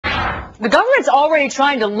The government's already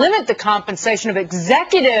trying to limit the compensation of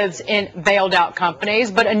executives in bailed out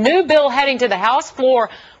companies, but a new bill heading to the House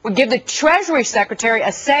floor would give the Treasury Secretary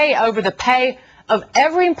a say over the pay of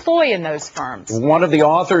every employee in those firms. One of the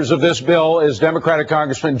authors of this bill is Democratic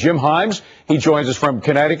Congressman Jim Himes. He joins us from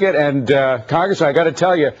Connecticut. And, Congressman, I got to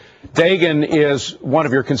tell you, Dagan is one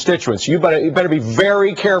of your constituents. You better be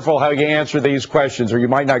very careful how you answer these questions, or you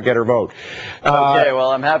might not get her vote. Okay,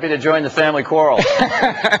 well, I'm happy to join the family quarrel.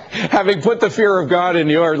 Having put the fear of God in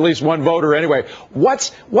you, or at least one voter anyway,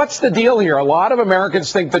 what's the deal here? A lot of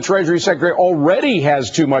Americans think the Treasury Secretary already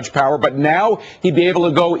has too much power, but now he'd be able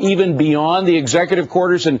to go even beyond the executive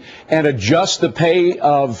quarters and adjust the pay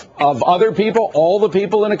of other people, all the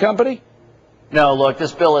people in a company? No, look,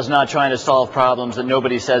 this bill is not trying to solve problems that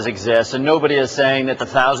nobody says exist, and nobody is saying that the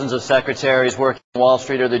thousands of secretaries working on Wall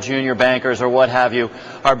Street or the junior bankers or what have you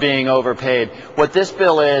are being overpaid. What this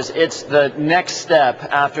bill is, it's the next step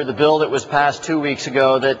after the bill that was passed 2 weeks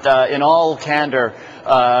ago that, in all candor,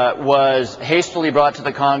 was hastily brought to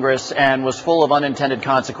the Congress and was full of unintended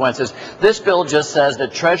consequences. This bill just says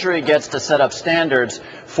that Treasury gets to set up standards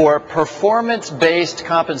for performance-based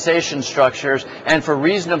compensation structures and for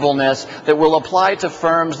reasonableness that will apply to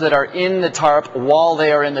firms that are in the TARP while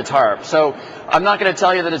they are in the TARP. So I'm not going to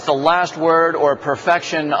tell you that it's the last word or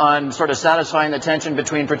perfection on sort of satisfying the tension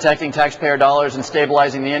between protecting taxpayer dollars and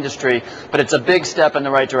stabilizing the industry, but it's a big step in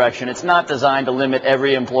the right direction. It's not designed to limit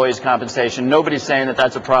every employee's compensation. Nobody's saying that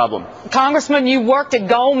that's a problem. Congressman, you worked at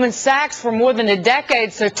Goldman Sachs for more than a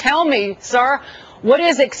decade, so tell me, sir, what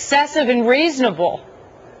is excessive and reasonable?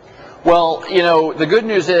 Well, you know, the good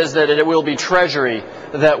news is that it will be Treasury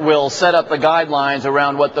that will set up the guidelines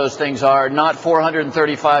around what those things are, not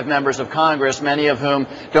 435 members of Congress, many of whom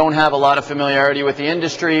don't have a lot of familiarity with the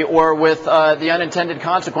industry or with the unintended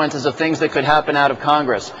consequences of things that could happen out of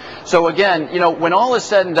Congress. So again, you know, when all is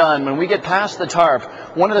said and done, when we get past the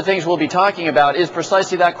TARP, one of the things we'll be talking about is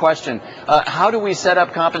precisely that question. How do we set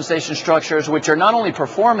up compensation structures which are not only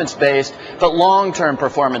performance-based, but long-term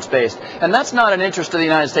performance-based? And that's not an interest of the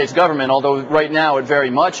United States government, although right now it very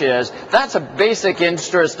much is. That's a basic interest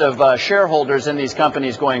of shareholders in these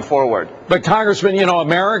companies going forward. But, Congressman, you know,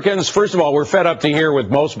 Americans, first of all, we're fed up to here with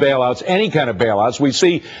most bailouts, any kind of bailouts. We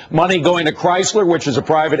see money going to Chrysler, which is a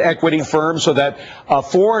private equity firm, so that a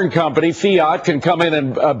foreign company, Fiat, can come in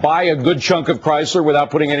and buy a good chunk of Chrysler without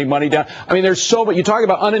putting any money down. I mean, there's so much. You talk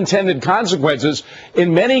about unintended consequences.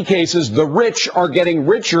 In many cases, the rich are getting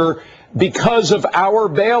richer because of our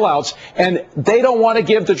bailouts, and they don't want to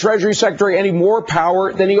give the Treasury Secretary any more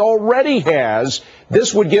power than he already has.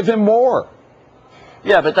 This would give him more.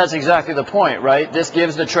 Yeah, but that's exactly the point, right? This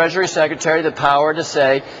gives the Treasury Secretary the power to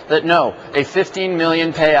say that, no, a $15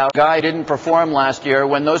 million payout guy didn't perform last year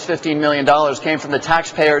when those $15 million came from the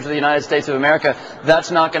taxpayers of the United States of America. That's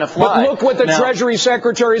not going to fly. But look what the Treasury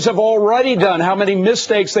Secretaries have already done, how many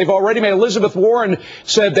mistakes they've already made. Elizabeth Warren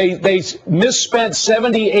said they misspent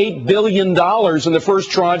 $78 billion in the first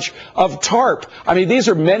tranche of TARP. I mean, these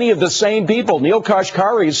are many of the same people. Neil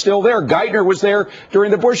Kashkari is still there. Geithner was there during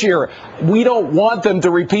the Bush era. We don't want them to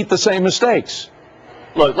repeat the same mistakes.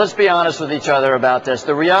 Look, let's be honest with each other about this.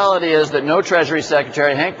 The reality is that no Treasury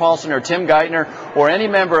Secretary, Hank Paulson or Tim Geithner, or any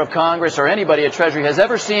member of Congress or anybody at Treasury has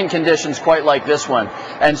ever seen conditions quite like this one.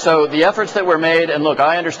 And so the efforts that were made, and look,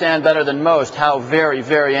 I understand better than most how very,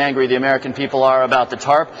 very angry the American people are about the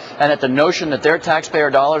TARP and at the notion that their taxpayer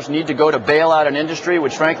dollars need to go to bail out an industry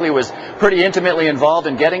which frankly was pretty intimately involved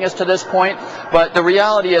in getting us to this point. But the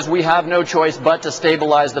reality is we have no choice but to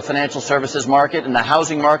stabilize the financial services market and the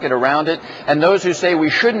housing market around it. And those who say we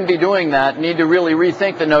shouldn't be doing that need to really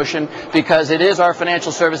rethink the notion, because it is our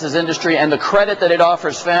financial services industry and the credit that it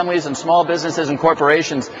offers families and small businesses and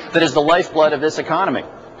corporations that is the lifeblood of this economy.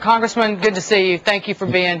 Congressman, good to see you. Thank you for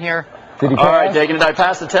being here. Did you pass? All right, Dagan, did I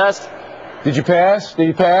pass the test? Did you pass? Did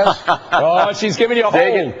you pass? Oh, she's giving you a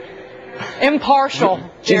hold. Impartial.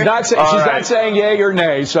 She's not saying yay or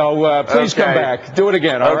nay, so please come back. Do it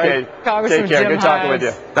again, all right? Congressman Take care. Jim Good talking with Himes.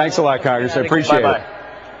 you. Thanks a lot, Congress. I appreciate it.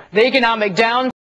 The economic downturn